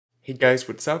Hey guys,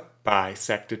 what's up?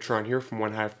 Bisectatron here from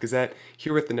OneHive Gazette,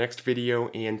 here with the next video,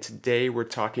 and today we're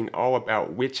talking all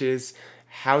about witches,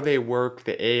 how they work,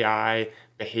 the AI,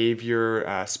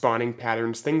 behavior, spawning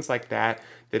patterns, things like that,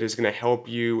 that is going to help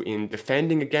you in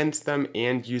defending against them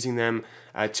and using them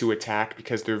to attack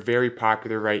because they're very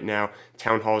popular right now,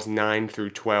 Town Halls 9 through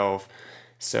 12.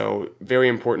 So, very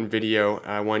important video.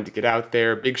 I wanted to get out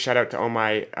there. Big shout out to all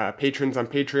my patrons on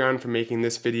Patreon for making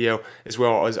this video, as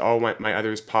well as all my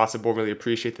others possible. Really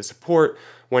appreciate the support.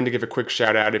 Wanted to give a quick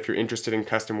shout out if you're interested in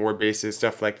custom war bases,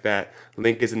 stuff like that.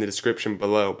 Link is in the description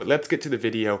below. But let's get to the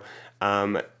video.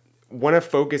 Want to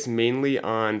focus mainly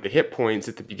on the hit points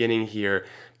at the beginning here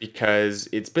because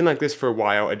it's been like this for a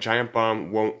while. A giant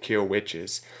bomb won't kill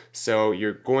witches. So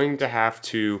you're going to have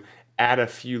to add a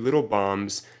few little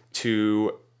bombs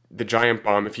to the giant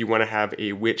bomb if you want to have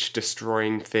a witch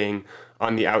destroying thing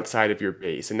on the outside of your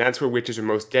base. And that's where witches are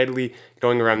most deadly,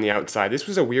 going around the outside. This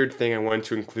was a weird thing I wanted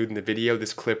to include in the video,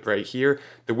 this clip right here.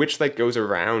 The witch like goes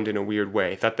around in a weird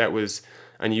way. I thought that was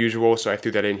unusual, so I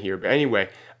threw that in here. But anyway,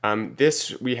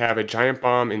 we have a giant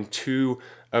bomb and two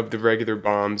of the regular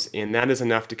bombs, and that is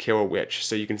enough to kill a witch.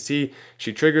 So you can see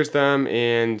she triggers them,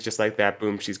 and just like that,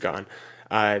 boom, she's gone.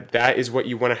 That is what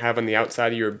you want to have on the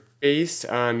outside of your base,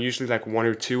 usually like one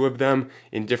or two of them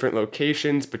in different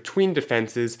locations between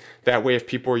defenses. That way if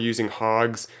people are using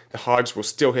hogs, the hogs will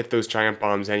still hit those giant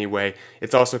bombs anyway.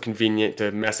 It's also convenient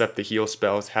to mess up the heal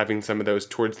spells, having some of those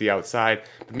towards the outside,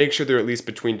 but make sure they're at least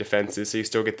between defenses so you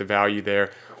still get the value there.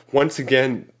 Once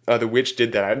again, the witch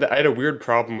did that. I had a weird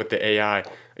problem with the AI.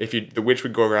 The witch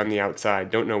would go around the outside,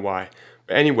 don't know why.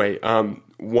 But anyway,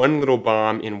 one little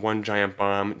bomb in one giant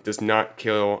bomb does not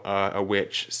kill a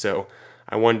witch, so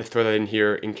I wanted to throw that in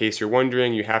here in case you're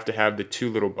wondering. You have to have the two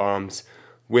little bombs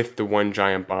with the one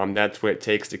giant bomb. That's what it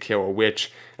takes to kill a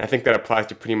witch. And I think that applies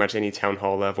to pretty much any town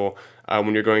hall level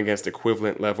when you're going against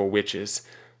equivalent level witches.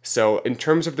 So in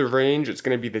terms of the range, it's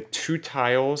going to be the two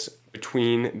tiles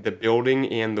between the building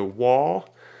and the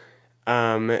wall.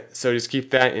 So just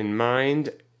keep that in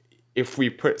mind. If we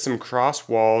put some cross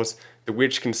walls, the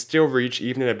witch can still reach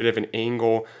even at a bit of an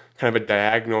angle, kind of a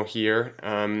diagonal here.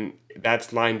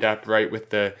 That's lined up right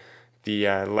with the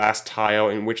last tile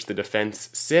in which the defense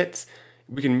sits.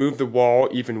 We can move the wall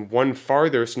even one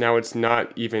farther, so now it's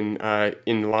not even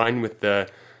in line with the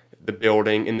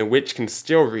building, and the witch can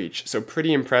still reach. So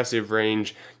pretty impressive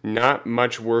range, not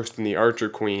much worse than the archer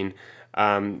queen.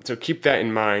 So keep that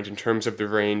in mind in terms of the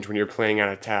range when you're playing on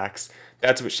attacks.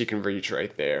 That's what she can reach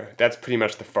right there. That's pretty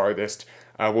much the farthest.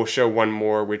 We'll show one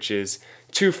more, which is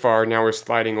too far. Now we're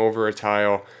sliding over a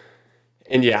tile.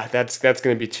 And yeah, that's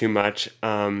going to be too much.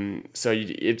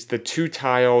 It's the two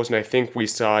tiles, and I think we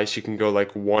saw she can go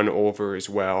like one over as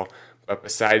well. But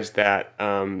besides that,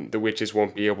 the witches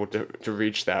won't be able to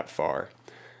reach that far.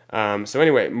 So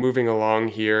anyway, moving along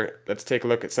here, let's take a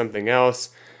look at something else.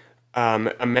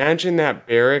 Imagine that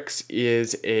barracks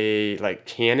is a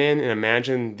cannon, and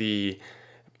imagine the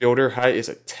builder hut is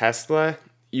a Tesla.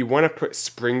 You want to put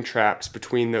spring traps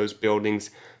between those buildings,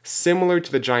 similar to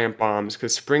the giant bombs,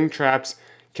 because spring traps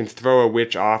can throw a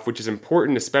witch off, which is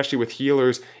important, especially with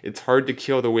healers. It's hard to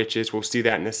kill the witches. We'll see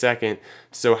that in a second.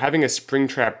 So having a spring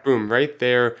trap, boom, right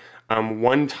there,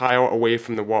 one tile away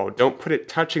from the wall. Don't put it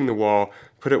touching the wall.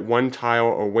 Put it one tile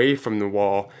away from the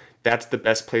wall. That's the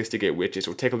best place to get witches.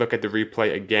 We'll take a look at the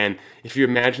replay again. If you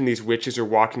imagine these witches are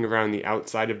walking around the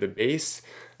outside of the base,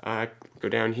 go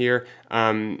down here,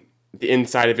 the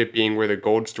inside of it being where the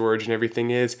gold storage and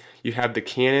everything is, you have the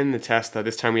cannon, the Tesla.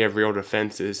 This time we have real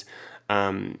defenses.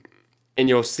 And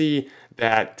you'll see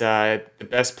that the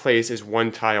best place is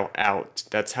one tile out.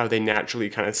 That's how they naturally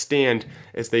kind of stand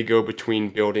as they go between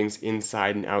buildings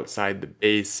inside and outside the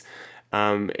base.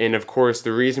 And of course,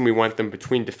 the reason we want them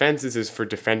between defenses is for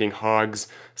defending hogs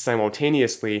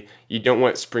simultaneously. You don't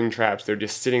want spring traps. They're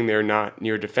just sitting there not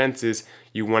near defenses.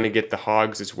 You want to get the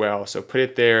hogs as well. So put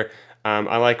it there.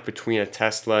 I like between a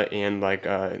Tesla and like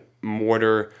a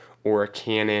mortar or a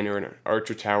cannon or an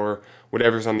archer tower,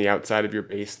 whatever's on the outside of your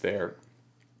base there.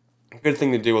 Good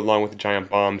thing to do along with the giant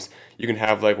bombs. You can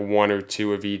have like one or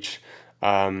two of each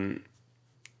in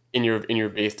your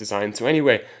base design. So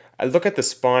anyway, I look at the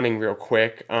spawning real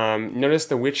quick. Notice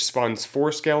the witch spawns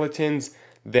 4 skeletons,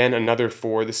 then another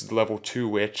 4. This is level 2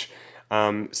 witch.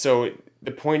 So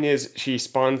the point is she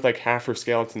spawns like half her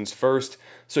skeletons first.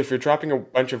 So if you're dropping a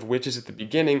bunch of witches at the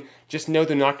beginning, just know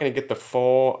they're not going to get the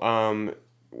full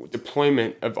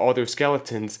deployment of all their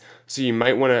skeletons. So you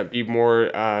might want to be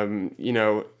more,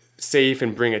 safe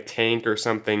and bring a tank or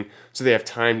something so they have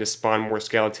time to spawn more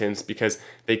skeletons, because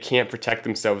they can't protect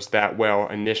themselves that well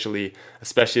initially,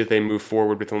 especially if they move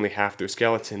forward with only half their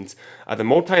skeletons. The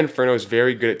multi-inferno is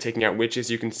very good at taking out witches.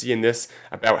 You can see in this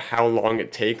about how long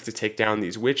it takes to take down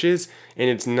these witches, and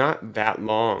it's not that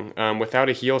long. Without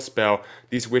a heal spell,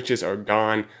 these witches are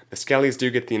gone. The skellies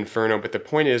do get the inferno, but the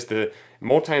point is the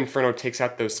multi-inferno takes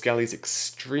out those skellies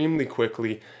extremely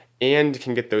quickly and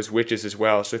can get those witches as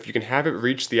well. So if you can have it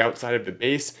reach the outside of the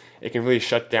base, it can really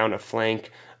shut down a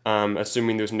flank,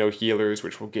 assuming there's no healers,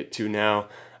 which we'll get to now.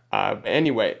 But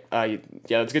anyway, yeah,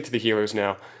 let's get to the healers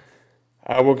now.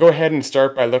 We'll go ahead and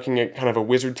start by looking at kind of a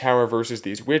wizard tower versus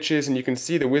these witches, and you can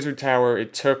see the wizard tower,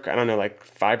 it took, I don't know, like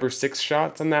 5 or 6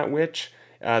 shots on that witch.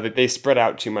 That they spread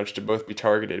out too much to both be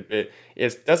targeted, but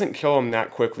it doesn't kill them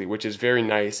that quickly, which is very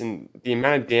nice, and the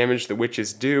amount of damage the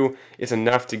witches do is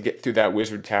enough to get through that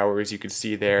wizard tower, as you can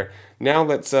see there. Now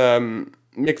let's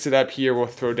mix it up here. We'll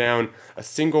throw down a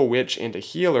single witch and a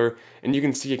healer, and you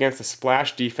can see against a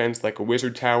splash defense like a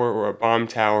wizard tower or a bomb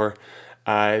tower,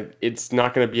 it's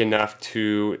not going to be enough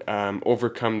to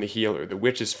overcome the healer. The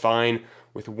witch is fine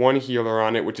with one healer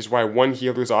on it, which is why one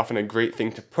healer is often a great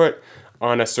thing to put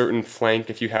on a certain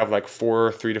flank. If you have like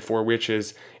 3 to 4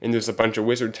 witches and there's a bunch of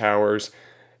wizard towers,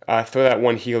 throw that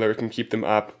one healer. It can keep them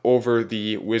up over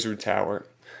the wizard tower.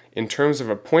 In terms of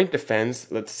a point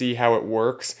defense, let's see how it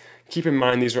works. Keep in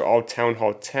mind these are all Town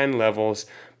Hall 10 levels,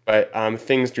 but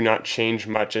things do not change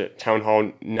much at Town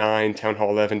Hall 9, Town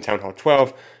Hall 11, Town Hall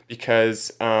 12, because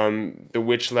the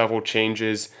witch level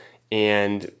changes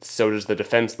and so does the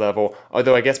defense level.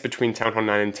 Although I guess between Town Hall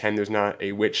 9 and 10 there's not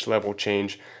a witch level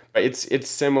change. But it's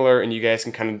similar, and you guys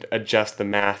can kind of adjust the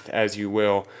math as you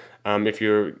will if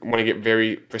you want to get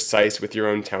very precise with your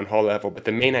own Town Hall level. But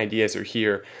the main ideas are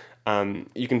here.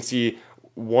 You can see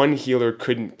one healer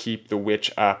couldn't keep the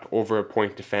witch up over a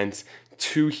point defense.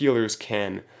 2 healers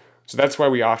can. So that's why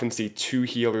we often see 2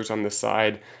 healers on the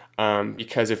side,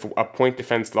 because if a point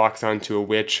defense locks onto a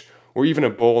witch, or even a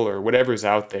bull, or whatever's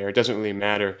out there, it doesn't really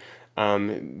matter.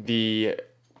 The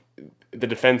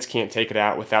defense can't take it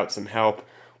out without some help.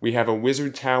 We have a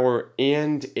wizard tower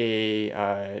and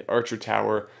a archer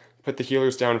tower. Put the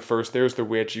healers down first. There's the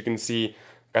witch. You can see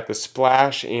got the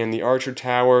splash and the archer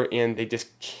tower, and they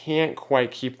just can't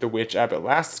quite keep the witch up. It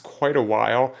lasts quite a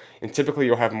while, and typically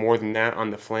you'll have more than that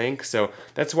on the flank. So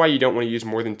that's why you don't want to use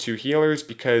more than 2 healers,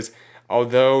 because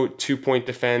although 2-point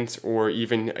defense or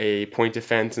even a point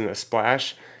defense and a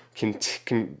splash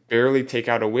can barely take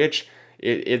out a witch,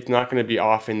 it's not going to be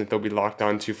often that they'll be locked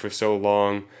onto for so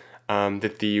long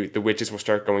that the witches will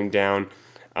start going down.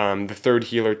 The 3rd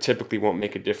healer typically won't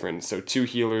make a difference, so 2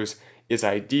 healers is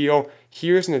ideal.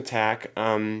 Here's an attack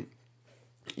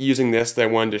using this that I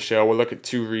wanted to show. We'll look at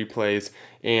 2 replays,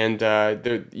 and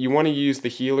you want to use the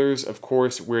healers, of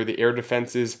course, where the air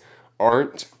defenses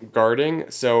aren't guarding.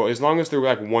 So as long as they're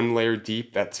like 1 layer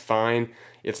deep, that's fine.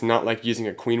 It's not like using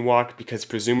a queen walk, because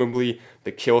presumably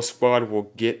the kill squad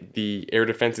will get the air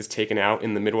defenses taken out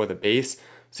in the middle of the base.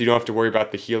 So you don't have to worry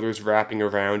about the healers wrapping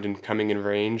around and coming in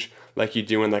range like you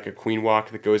do in like a queen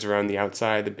walk that goes around the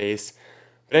outside of the base.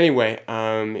 But anyway,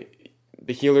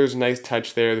 the healer's a nice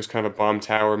touch there. There's kind of a bomb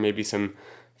tower, maybe some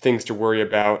things to worry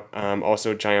about.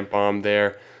 Also a giant bomb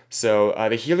there. So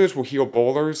the healers will heal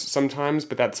bowlers sometimes,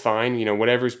 but that's fine. You know,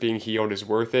 whatever's being healed is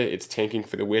worth it. It's tanking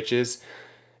for the witches.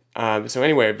 So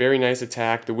anyway, a very nice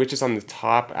attack. The witches on the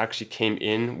top actually came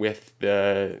in with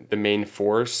the main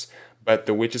force, but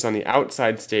the witches on the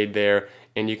outside stayed there,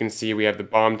 and you can see we have the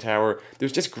bomb tower.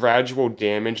 There's just gradual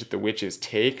damage that the witches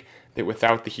take that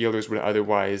without the healers would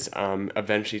otherwise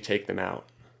eventually take them out.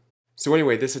 So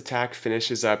anyway, this attack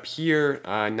finishes up here.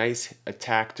 Nice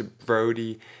attack to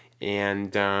Brody,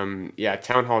 and yeah,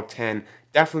 Town Hall 10,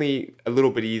 definitely a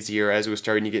little bit easier as we're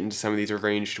starting to get into some of these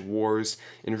arranged wars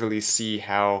and really see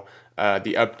how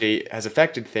the update has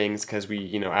affected things, because we,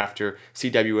 you know, after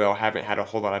CWL haven't had a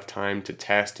whole lot of time to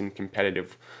test in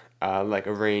competitive, like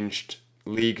arranged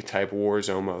league type wars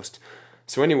almost.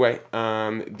 So anyway,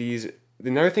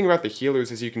 another thing about the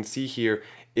healers, as you can see here,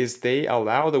 is they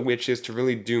allow the witches to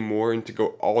really do more and to go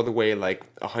all the way like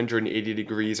 180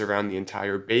 degrees around the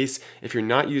entire base. If you're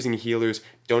not using healers,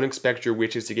 don't expect your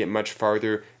witches to get much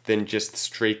farther than just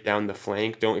straight down the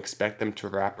flank. Don't expect them to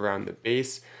wrap around the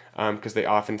base, because they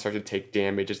often start to take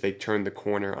damage as they turn the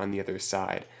corner on the other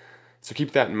side. So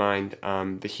keep that in mind.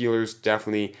 The healers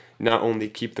definitely not only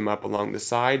keep them up along the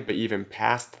side, but even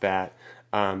past that,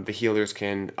 the healers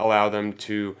can allow them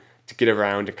to get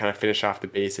around and kind of finish off the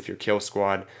base if your kill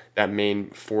squad, that main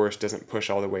force, doesn't push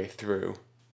all the way through.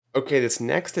 Okay, this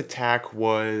next attack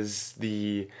was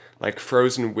the like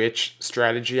frozen witch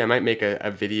strategy. I might make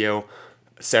a video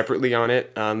separately on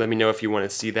it. Let me know if you want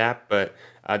to see that. But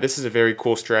this is a very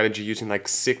cool strategy using like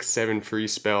 6, 7 free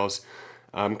spells.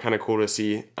 Kind of cool to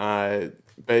see.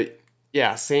 But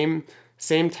yeah, same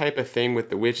type of thing with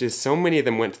the witches. So many of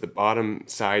them went to the bottom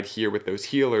side here with those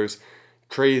healers.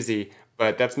 Crazy,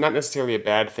 but that's not necessarily a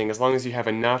bad thing as long as you have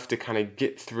enough to kind of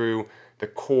get through the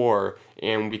core.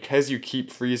 And because you keep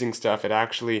freezing stuff,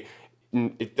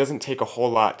 it doesn't take a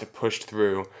whole lot to push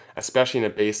through, especially in a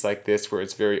base like this where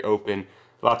it's very open.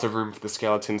 Lots of room for the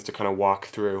skeletons to kind of walk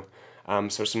through.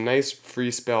 So some nice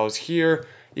free spells here.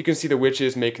 You can see the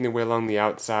witches making their way along the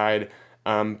outside.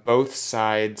 Both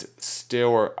sides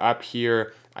still are up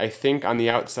here. I think on the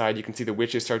outside you can see the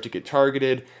witches start to get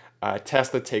targeted.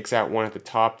 Tesla takes out one at the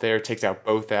top there, takes out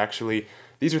both actually.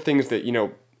 These are things that,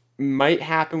 might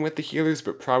happen with the healers,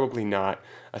 but probably not,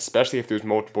 especially if there's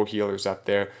multiple healers up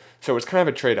there. So it's kind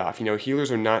of a trade-off.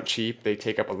 Healers are not cheap. They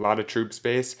take up a lot of troop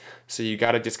space, so you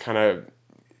got to just kind of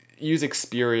use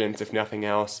experience, if nothing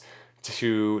else,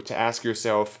 to ask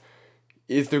yourself,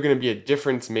 is there going to be a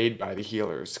difference made by the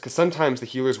healers? Because sometimes the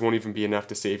healers won't even be enough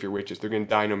to save your witches. They're going to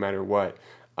die no matter what.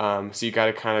 So you got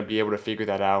to kind of be able to figure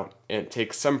that out. And it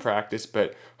takes some practice,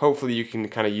 but hopefully you can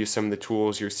kind of use some of the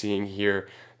tools you're seeing here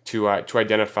to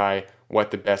identify what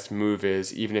the best move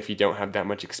is, even if you don't have that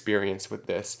much experience with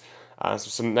this. So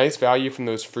some nice value from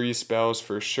those freeze spells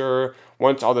for sure.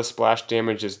 Once all the splash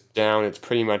damage is down, it's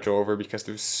pretty much over because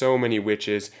there's so many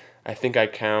witches. I think I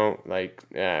count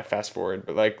fast forward,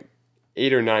 but like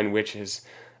 8 or 9 witches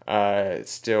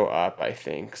still up, I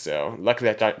think. So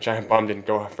luckily that giant bomb didn't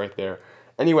go off right there.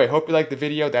 Anyway, hope you liked the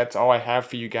video. That's all I have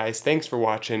for you guys. Thanks for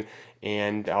watching,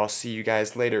 and I'll see you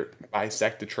guys later.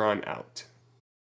 Bisectatron out.